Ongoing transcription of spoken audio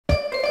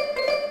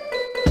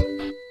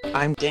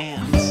I'm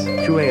Dance.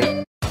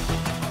 Juliet.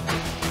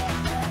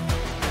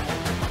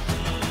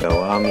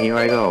 So, here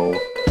I go.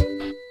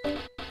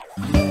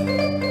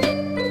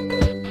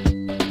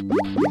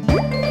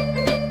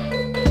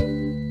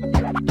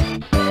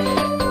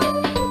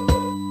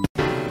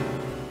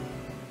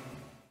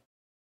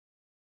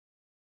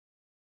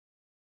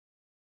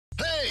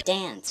 Hey!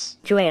 Dance.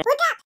 Juliet. Look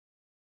up!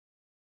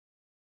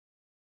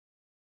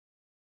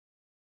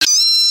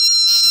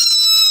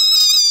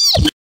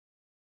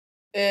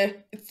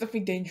 It's definitely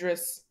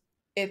dangerous.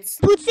 It's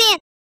Poutine.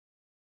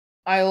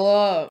 I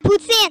love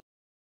Poutine.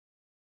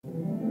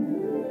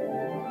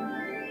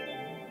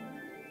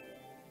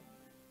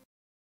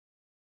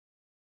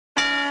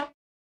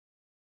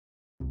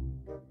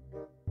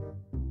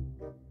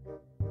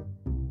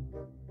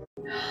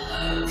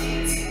 Hello,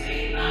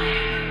 dancing I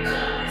am a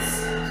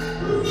goddess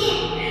of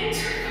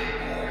enter the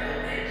portal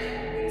and you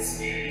will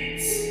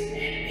experience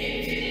an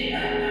infinite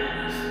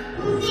amount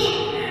of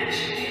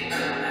magic and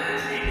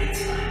combat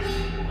anytime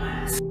you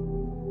want.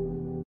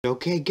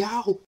 Okay,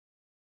 go.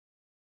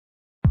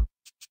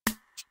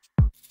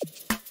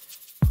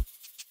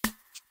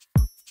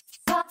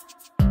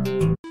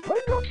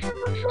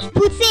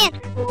 Poutine.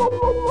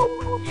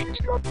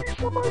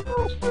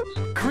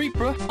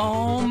 Creeper?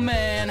 Oh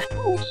man.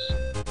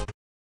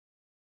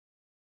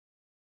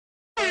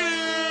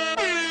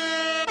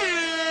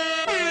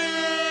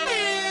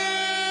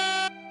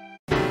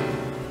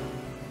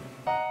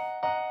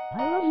 I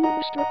love you,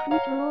 Mr.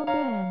 Creeper, oh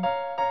man.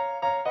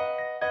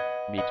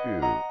 Me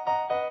too.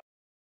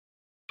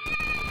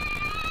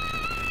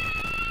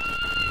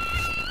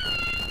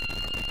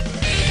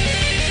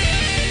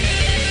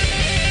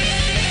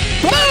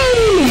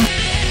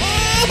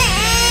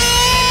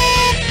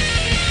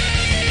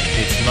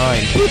 It's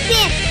mine.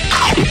 Poutine.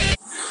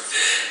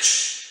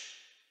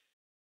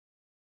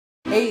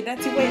 Hey,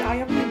 Nancy, wait, I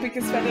am your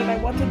biggest fan and I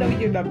want to know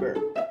your number.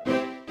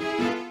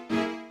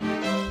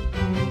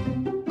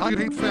 I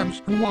hate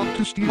fans who want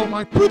to steal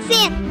my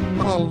Poutine.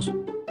 balls.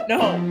 No,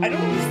 I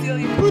don't want to steal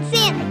your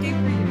Poutine. I gave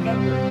her your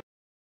number.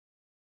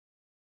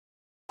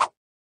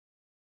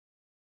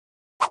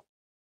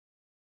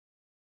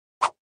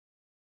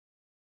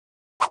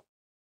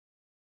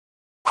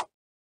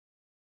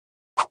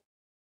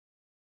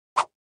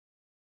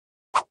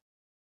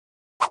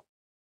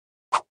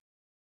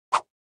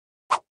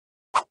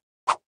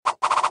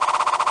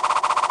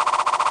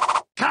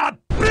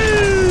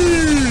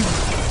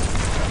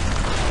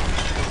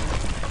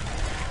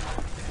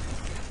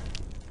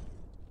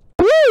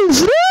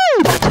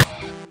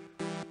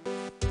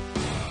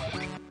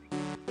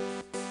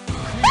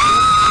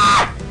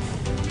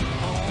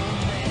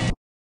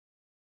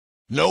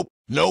 Nope,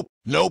 nope,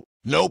 nope,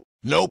 nope,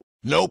 nope,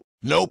 nope,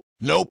 nope,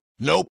 nope,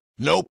 nope,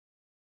 nope.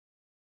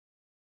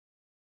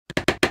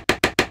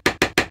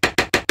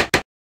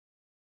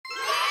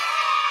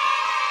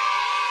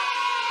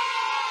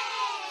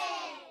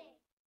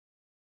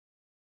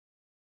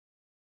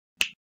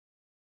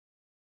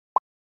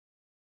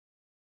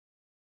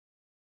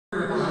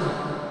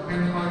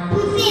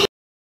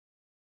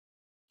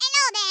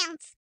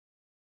 Dance.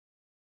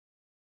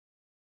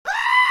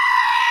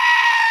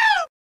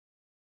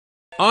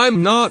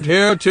 I'm not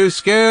here to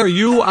scare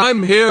you,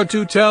 I'm here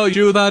to tell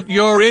you that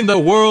you're in the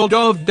world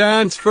of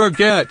dance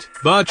forget,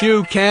 but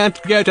you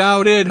can't get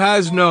out, it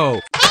has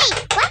no.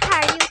 Hey, what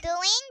are you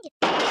doing?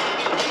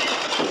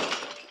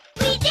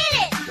 We did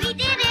it! We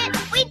did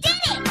it! We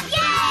did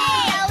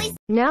it! Yay!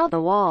 Now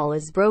the wall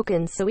is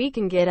broken so we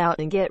can get out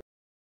and get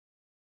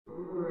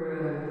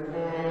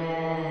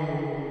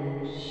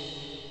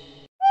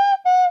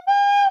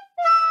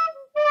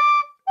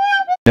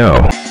No.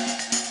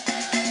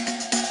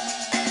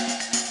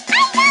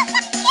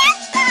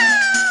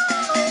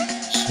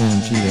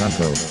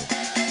 Santiago.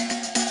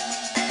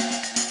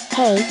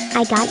 Hey,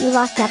 I got you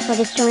locked up for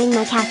destroying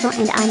my castle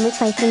and I'm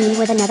replacing you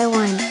with another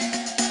one.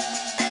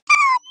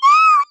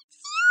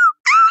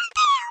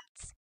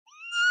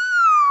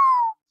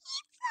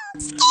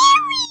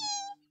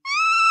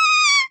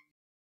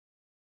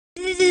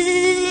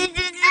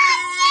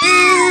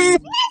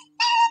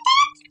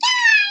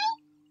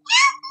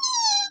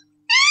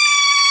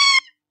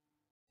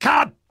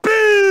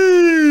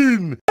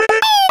 Kabeen!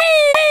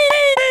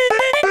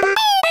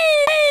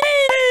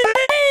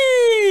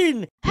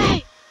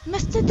 Hey,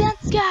 Mr.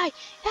 Dance Guy,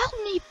 help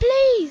me,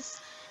 please.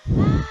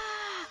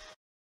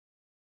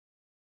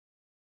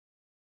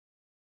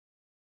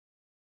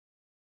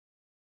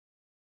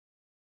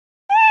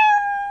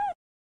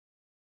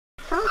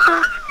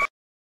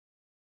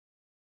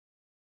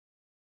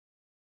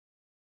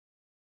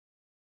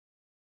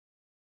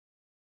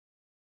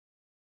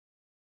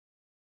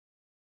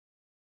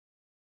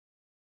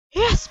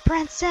 Yes,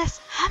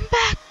 Princess, I'm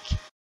back.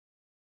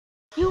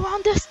 You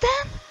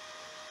understand?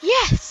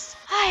 Yes,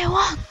 I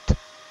want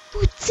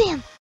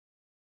poutine.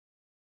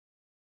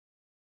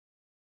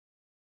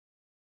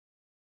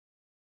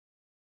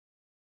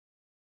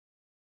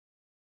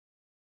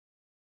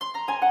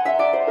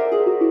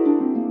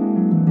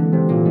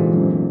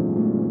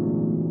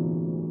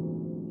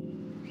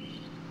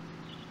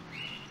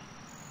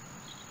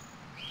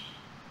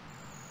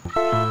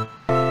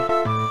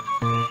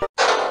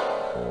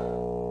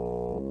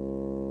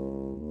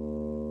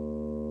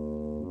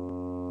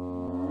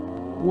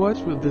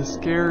 What's with the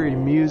scary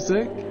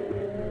music?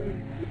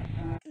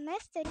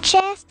 Mr.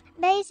 Chess,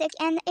 Basic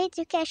and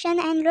Education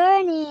and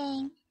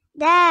Learning.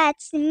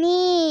 That's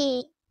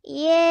me.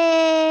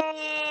 Yay!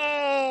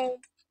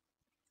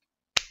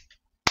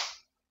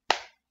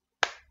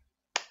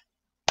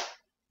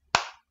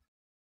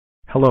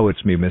 Hello,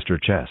 it's me, Mr.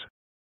 Chess.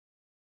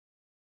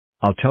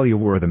 I'll tell you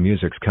where the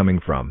music's coming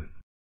from.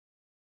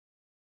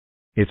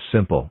 It's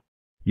simple.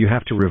 You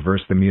have to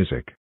reverse the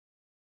music.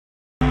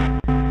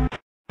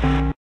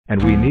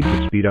 And we need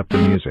to speed up the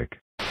music.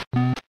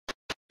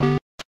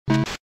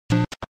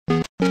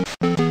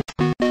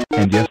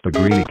 And yes, the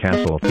Greedy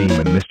Castle theme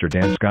in Mr.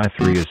 Dance Guy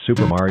 3 is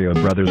Super Mario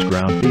Bros.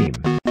 Ground theme.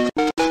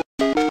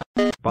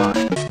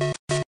 Bye.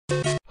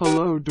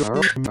 Hello,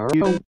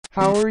 Mario.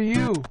 How are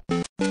you?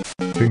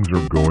 Things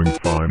are going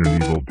fine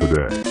and evil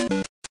today.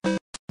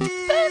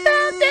 Dance!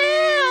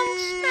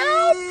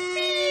 Help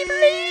me,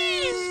 please!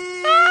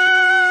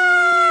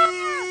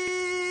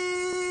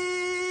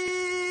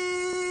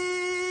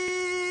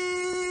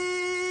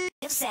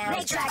 Sound.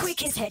 Make track, we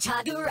can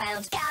hedgehog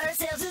around. Got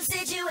ourselves a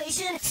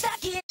situation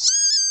stuck in.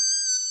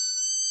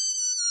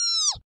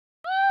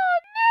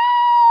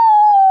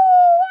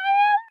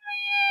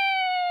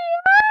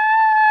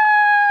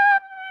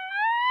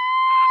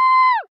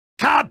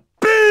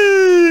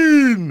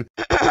 Kabeen!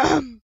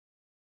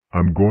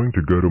 I'm going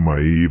to go to my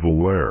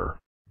evil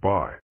lair.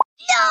 Bye.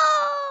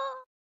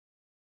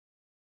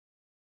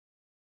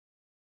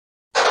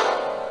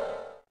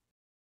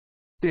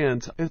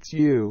 Dance, it's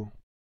you.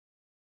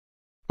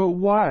 But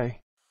why?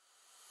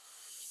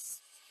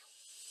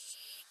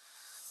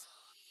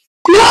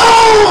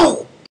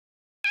 No!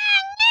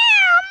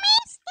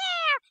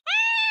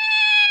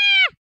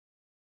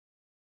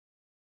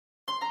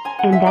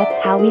 And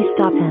that's how we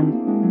stop him.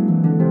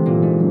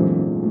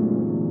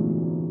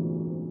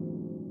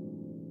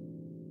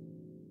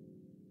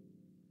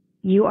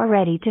 You are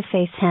ready to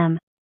face him.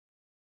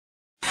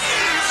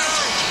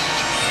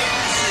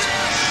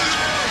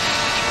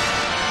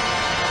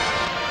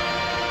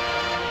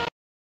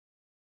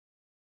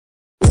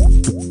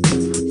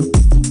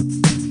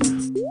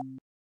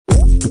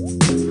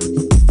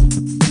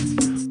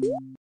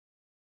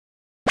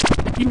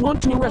 You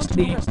want to arrest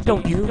me,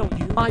 don't you?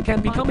 I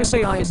can become a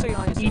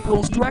Saiyan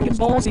equals Dragon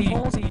Ball Z.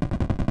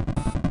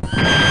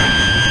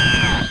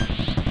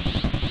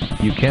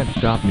 You can't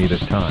stop me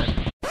this time.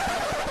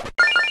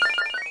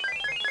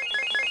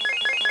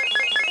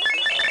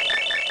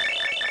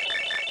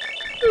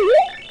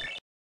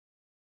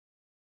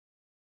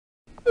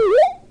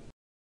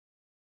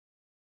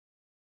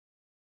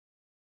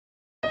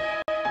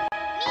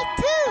 Me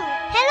too!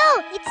 Hello,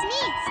 it's me,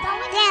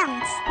 Stolen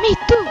Dance. Me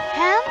too,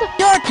 and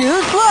You're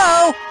too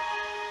slow!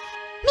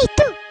 Me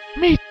too!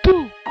 me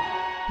too.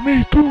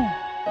 Me too.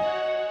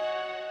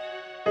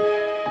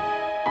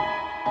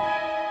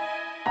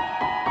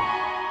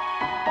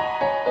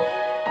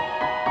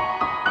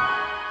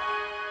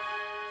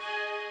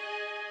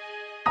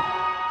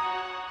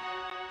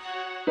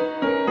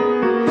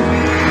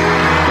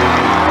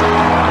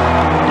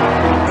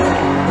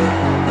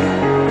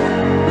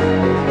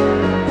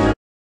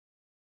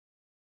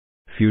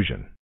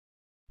 Fusion.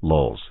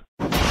 Lols.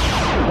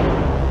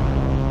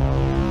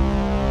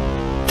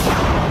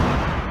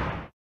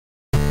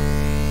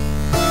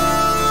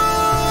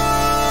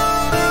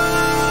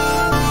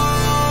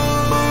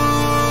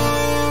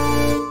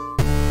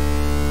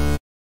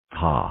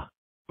 Ha.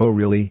 Oh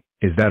really?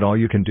 Is that all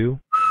you can do?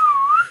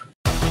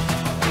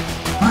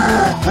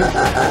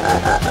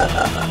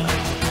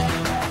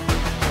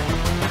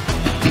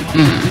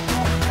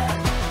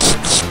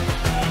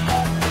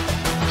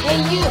 Hey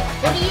you,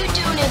 what are you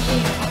doing in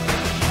here?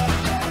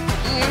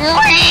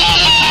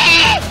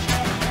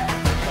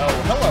 Oh,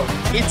 hello.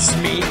 It's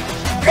me,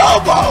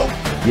 Gobo!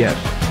 Yes,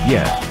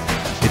 yes.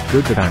 It's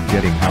good that I'm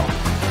getting help.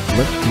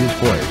 Let's use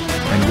poise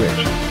and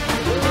wish.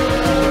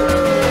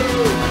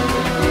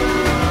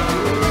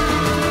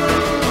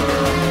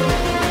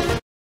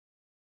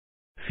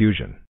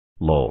 Fusion.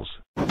 Lols.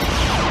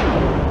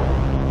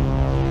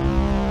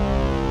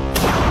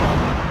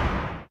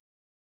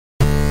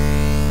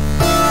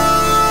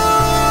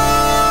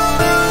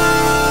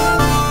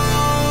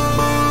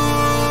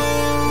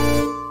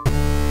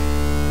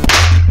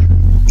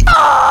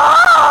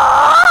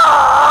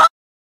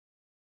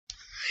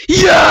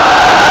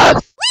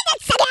 Yes!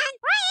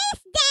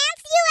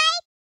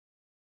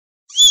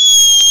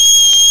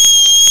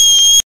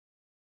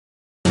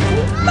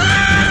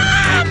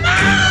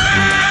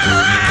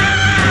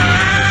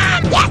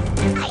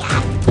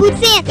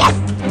 Poutine! Yes!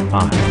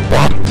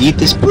 What? Eat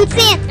this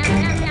Poutine!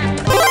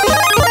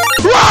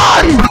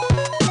 Run!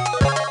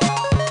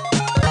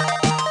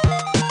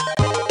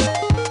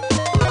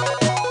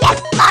 Yes,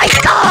 my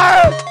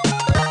car!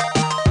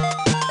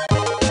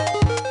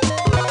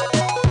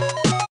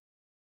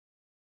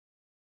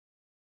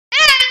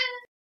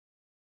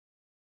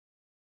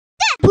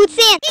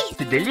 Poutine! It's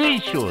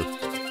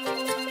delicious.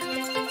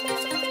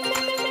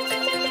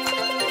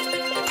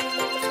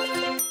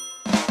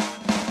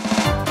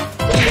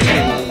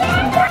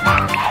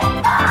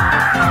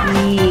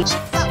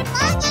 So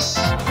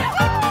much!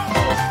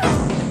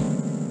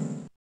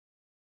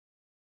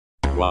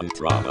 want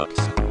Robux.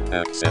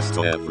 Access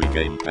to every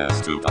Game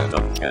Pass to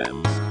Danec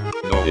cams.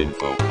 No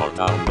info or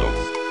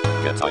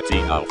downloads. Get IT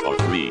now for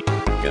free.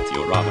 Get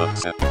your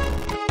Robux at... I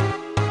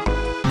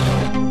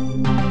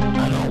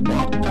don't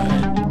want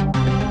that.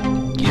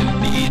 Give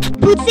me it.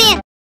 Poutine!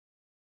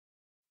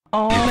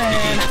 Oh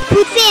man!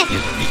 Poutine!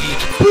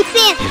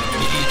 Poutine!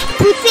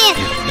 Poutine!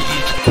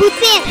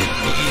 Poutine!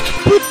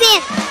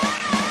 Poutine!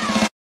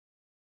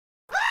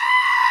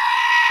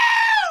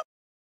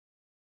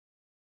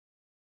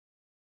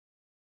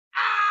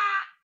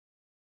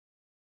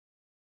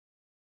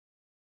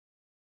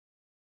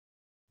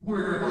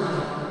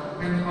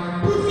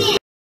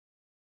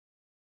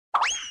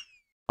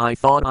 I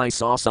thought I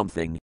saw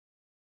something.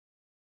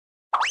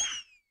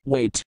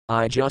 Wait,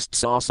 I just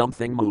saw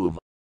something move.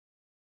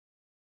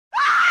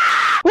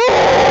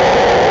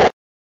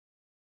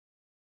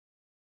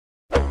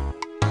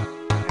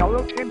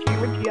 Hello Tinky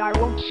Winky, I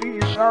won't see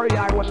you. Sorry,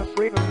 I was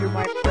afraid of you,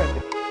 my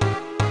friend.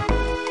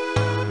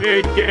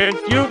 Hey Dan,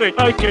 you think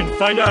I can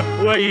find out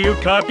why you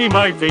copy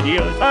my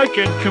videos? I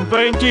can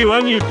complain to you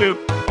on YouTube.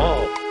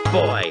 Oh,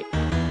 boy.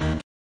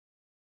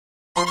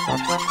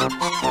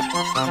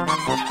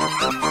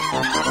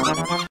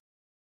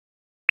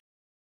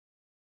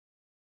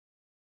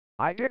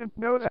 I didn't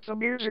know that the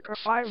music of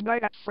Five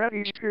Nights at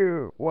Freddy's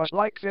 2 was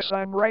like this.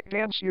 I'm right,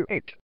 Dance, you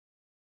ate.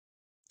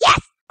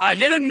 I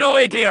didn't know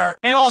it here.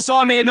 And also,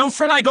 I made a new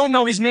friend. I don't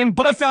know his name,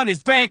 but I found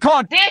his bank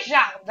card.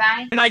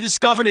 Desjardins. And I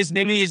discovered his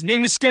name. His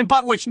name is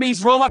Skinpot, which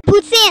means roll up.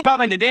 Poutine.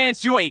 About the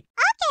dance you ate.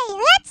 Okay,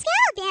 let's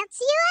go, Dance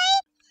you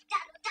ate.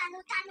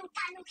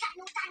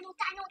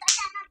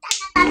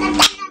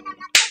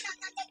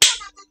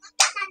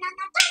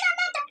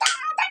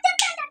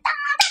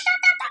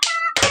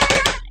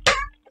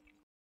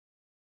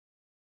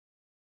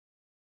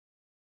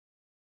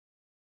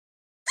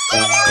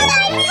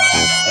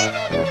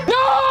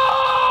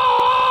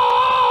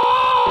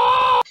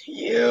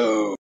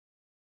 You.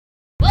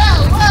 Whoa!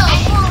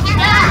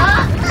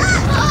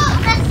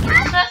 That's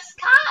the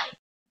sky!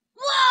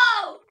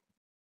 Whoa!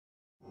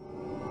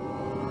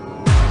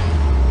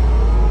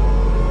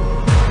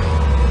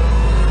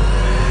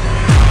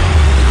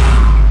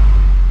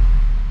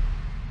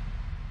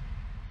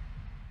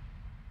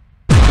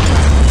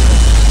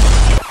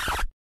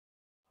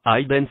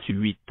 Danec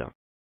 8.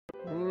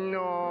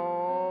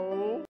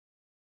 No.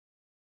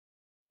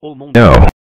 Oh mon No.